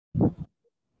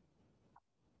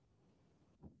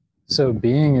So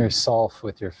being yourself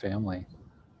with your family.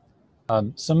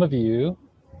 Some of you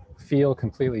feel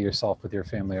completely yourself with your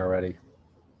family already.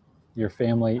 Your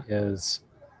family is,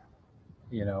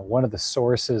 one of the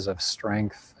sources of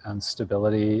strength and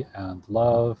stability and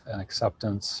love and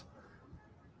acceptance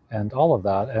and all of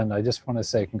that. And I just want to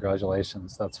say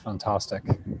congratulations. That's fantastic.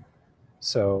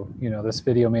 So, this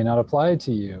video may not apply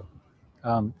to you.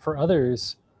 For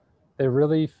others, they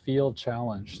really feel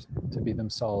challenged to be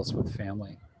themselves with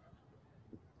family.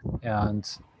 And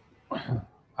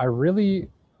I really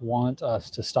want us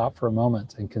to stop for a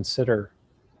moment and consider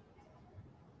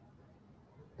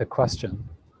the question,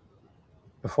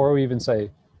 before we even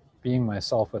say being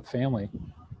myself with family,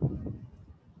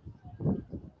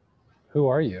 who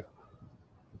are you?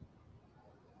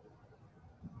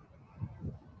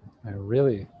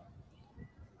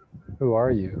 Who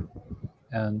are you?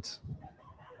 And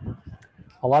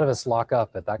a lot of us lock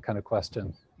up at that kind of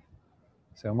question.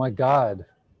 Say, oh my God,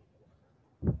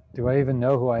 do I even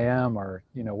know who I am? Or,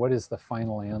 what is the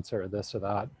final answer, this or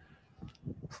that?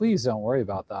 Please don't worry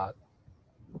about that.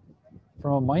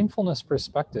 From a mindfulness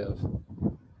perspective,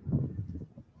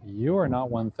 you are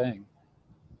not one thing.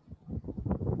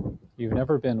 You've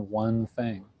never been one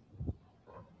thing.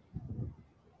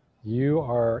 You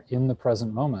are in the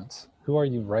present moment. Who are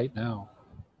you right now?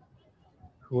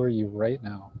 Who are you right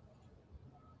now?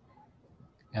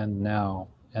 And now,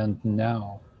 and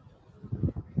now.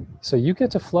 So you get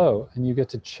to flow and you get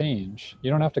to change. You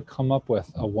don't have to come up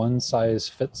with a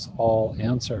one-size-fits-all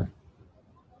answer.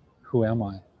 Who am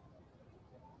I?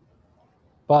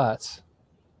 But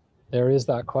there is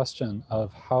that question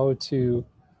of how to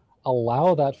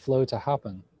allow that flow to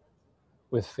happen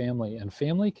with family. And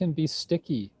family can be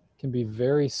sticky, can be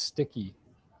very sticky,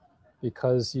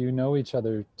 because you know each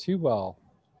other too well.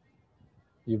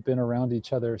 You've been around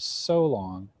each other so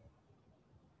long.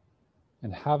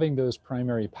 And having those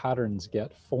primary patterns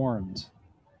get formed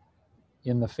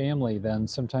in the family, then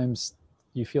sometimes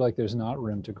you feel like there's not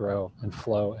room to grow and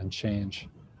flow and change.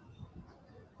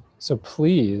 So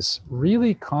please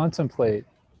really contemplate,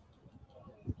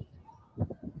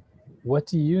 what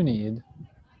do you need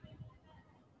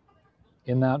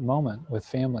in that moment with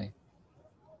family?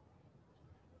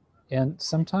 And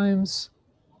sometimes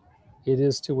it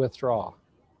is to withdraw.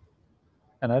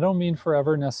 And I don't mean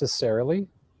forever necessarily,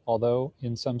 although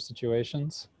in some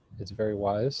situations it's very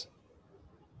wise,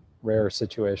 rare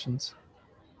situations.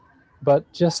 But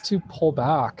just to pull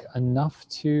back enough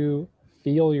to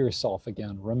feel yourself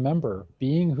again. Remember,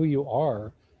 being who you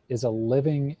are is a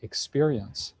living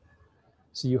experience.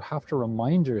 So you have to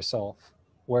remind yourself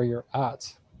where you're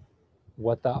at,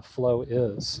 what that flow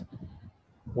is,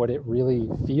 what it really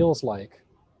feels like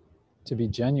to be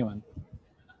genuine.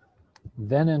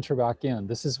 Then enter back in.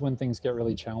 This is when things get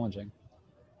really challenging,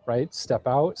 right? Step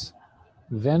out,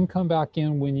 then come back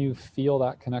in when you feel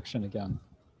that connection again.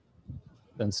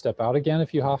 Then step out again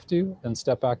if you have to, then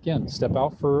step back in. Step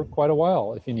out for quite a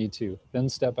while if you need to, then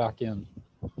step back in.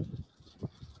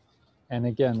 And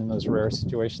again, in those rare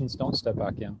situations, don't step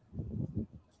back in.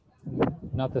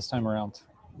 Not this time around.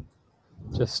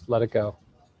 Just let it go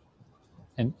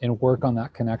and work on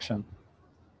that connection.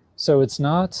 So it's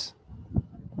not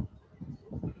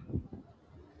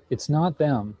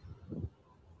them.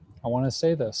 I want to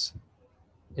say this.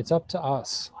 It's up to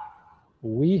us.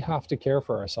 We have to care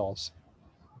for ourselves.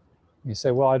 You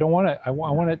say, well, I don't want it. I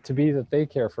want it to be that they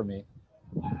care for me.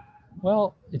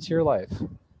 Well, it's your life.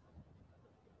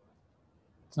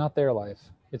 It's not their life.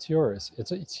 It's yours.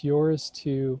 It's yours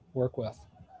to work with.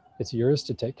 It's yours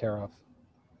to take care of.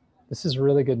 This is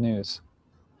really good news.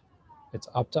 It's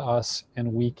up to us,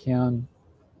 and we can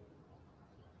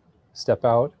step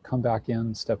out, come back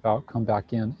in, step out, come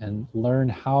back in, and learn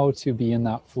how to be in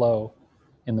that flow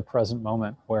in the present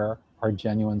moment where our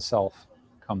genuine self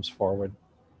comes forward.